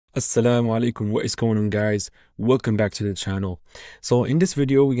Assalamu alaikum, what is going on guys? Welcome back to the channel. So in this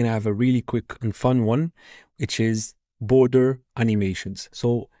video we're gonna have a really quick and fun one, which is border animations.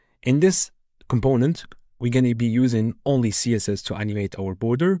 So in this component we're gonna be using only CSS to animate our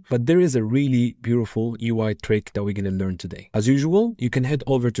border, but there is a really beautiful UI trick that we're gonna learn today. As usual, you can head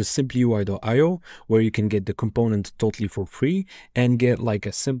over to simplyui.io where you can get the component totally for free and get like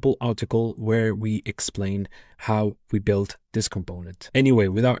a simple article where we explain how we built this component. Anyway,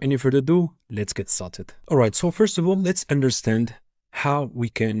 without any further ado, let's get started. All right, so first of all, let's understand how we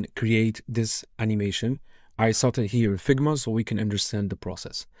can create this animation. I started here in Figma so we can understand the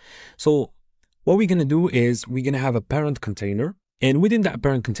process. So what we're gonna do is we're gonna have a parent container, and within that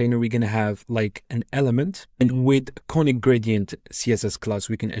parent container, we're gonna have like an element, and with conic gradient CSS class,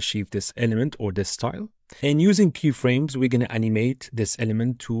 we can achieve this element or this style. And using keyframes, we're gonna animate this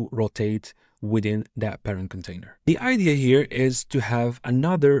element to rotate within that parent container. The idea here is to have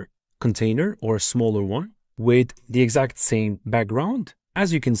another container or a smaller one with the exact same background.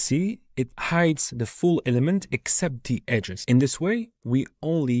 As you can see, it hides the full element except the edges. In this way, we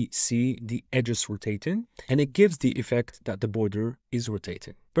only see the edges rotating, and it gives the effect that the border is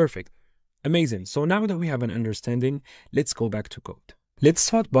rotating. Perfect. Amazing. So now that we have an understanding, let's go back to code. Let's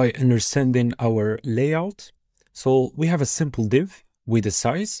start by understanding our layout. So we have a simple div with a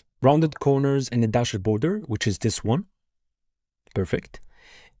size, rounded corners, and a dashed border, which is this one. Perfect.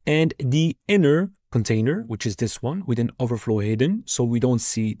 And the inner container, which is this one, with an overflow hidden, so we don't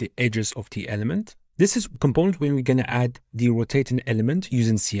see the edges of the element. This is a component when we're going to add the rotating element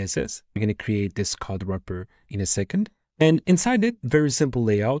using CSS. We're going to create this card wrapper in a second. And inside it, very simple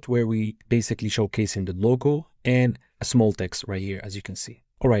layout where we basically showcasing the logo and a small text right here, as you can see.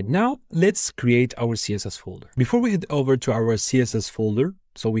 All right, now let's create our CSS folder. Before we head over to our CSS folder,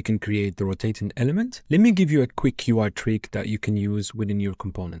 so we can create the rotating element, let me give you a quick UI trick that you can use within your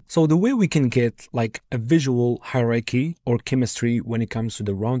component. So the way we can get like a visual hierarchy or chemistry when it comes to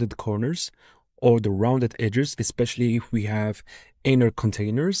the rounded corners or the rounded edges, especially if we have inner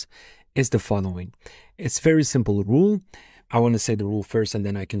containers, is the following. It's very simple rule. I want to say the rule first and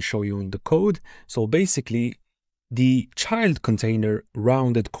then I can show you in the code. So basically, the child container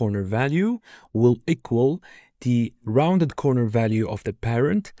rounded corner value will equal the rounded corner value of the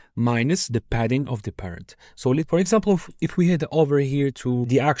parent minus the padding of the parent. So for example, if we head over here to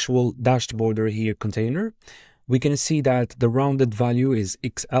the actual dashed border here container, we can see that the rounded value is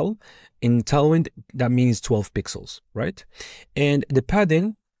XL. In Tailwind, that means 12 pixels, right? And the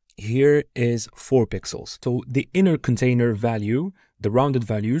padding here is 4 pixels. So the inner container value, the rounded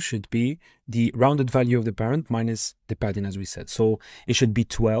value should be the rounded value of the parent minus the padding, as we said. So it should be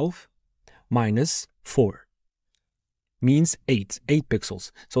 12 minus 4. Means 8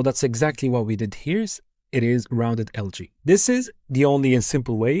 pixels. So that's exactly what we did here. It is rounded LG. This is the only and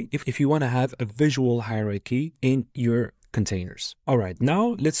simple way if you want to have a visual hierarchy in your containers. All right,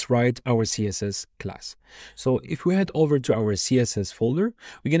 now let's write our CSS class. So if we head over to our CSS folder,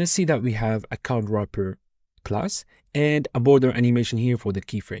 we're going to see that we have a card wrapper class and a border animation here for the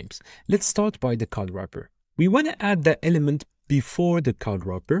keyframes. Let's start by the card wrapper. We want to add the element before the card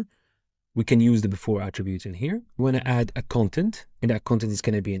wrapper. We can use the before attribute in here. We want to add a content, and that content is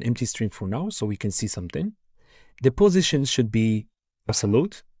going to be an empty string for now, so we can see something. The position should be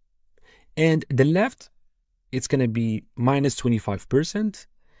absolute, and the left, it's going to be minus 25%.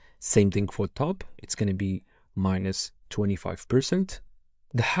 Same thing for top, it's going to be minus 25%.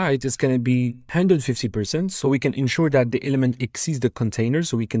 The height is going to be 150%, so we can ensure that the element exceeds the container,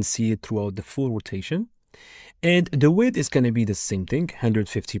 so we can see it throughout the full rotation. And the width is going to be the same thing,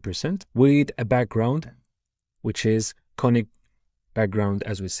 150%, with a background, which is conic background,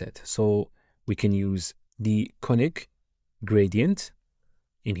 as we said. So we can use the conic gradient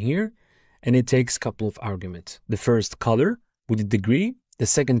in here, and it takes a couple of arguments. The first color with a degree, the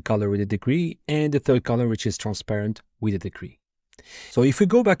second color with a degree, and the third color, which is transparent with a degree. So if we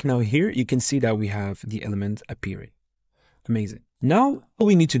go back now here, you can see that we have the element appearing. Amazing. Now, all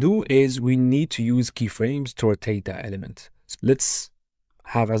we need to do is we need to use keyframes to rotate that element. So let's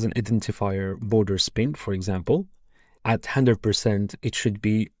have as an identifier border spin, for example. At 100%, it should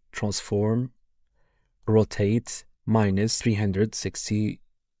be transform, rotate, minus 360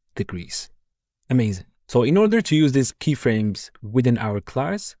 degrees. Amazing. So in order to use these keyframes within our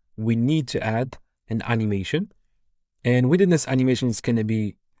class, we need to add an animation. And within this animation, it's going to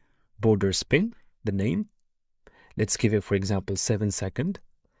be border spin, the name. Let's give it, for example, 7 seconds.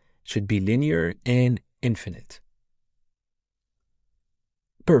 Should be linear and infinite.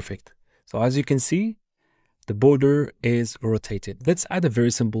 Perfect. So as you can see, the border is rotated. Let's add a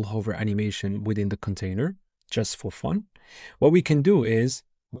very simple hover animation within the container, just for fun. What we can do is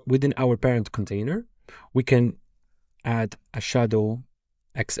Within our parent container, we can add a shadow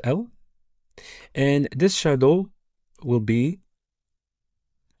XL, and this shadow will be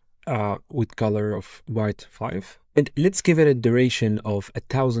with color of white 5. And let's give it a duration of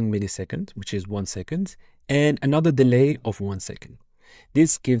 1000 milliseconds, which is 1 second, and another delay of 1 second.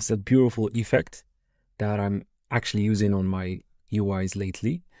 This gives a beautiful effect that I'm actually using on my UIs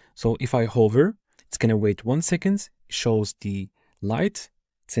lately. So if I hover, it's going to wait 1 second, shows the light.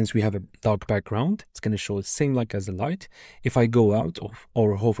 Since we have a dark background, it's going to show the same light as the light. If I go out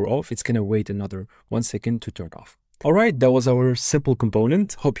or hover off, it's going to wait another 1 second to turn off. All right, that was our simple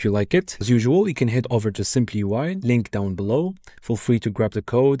component. Hope you like it. As usual, you can head over to Simply UI, link down below. Feel free to grab the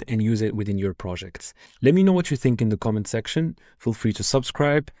code and use it within your projects. Let me know what you think in the comment section. Feel free to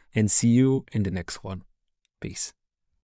subscribe and see you in the next one. Peace.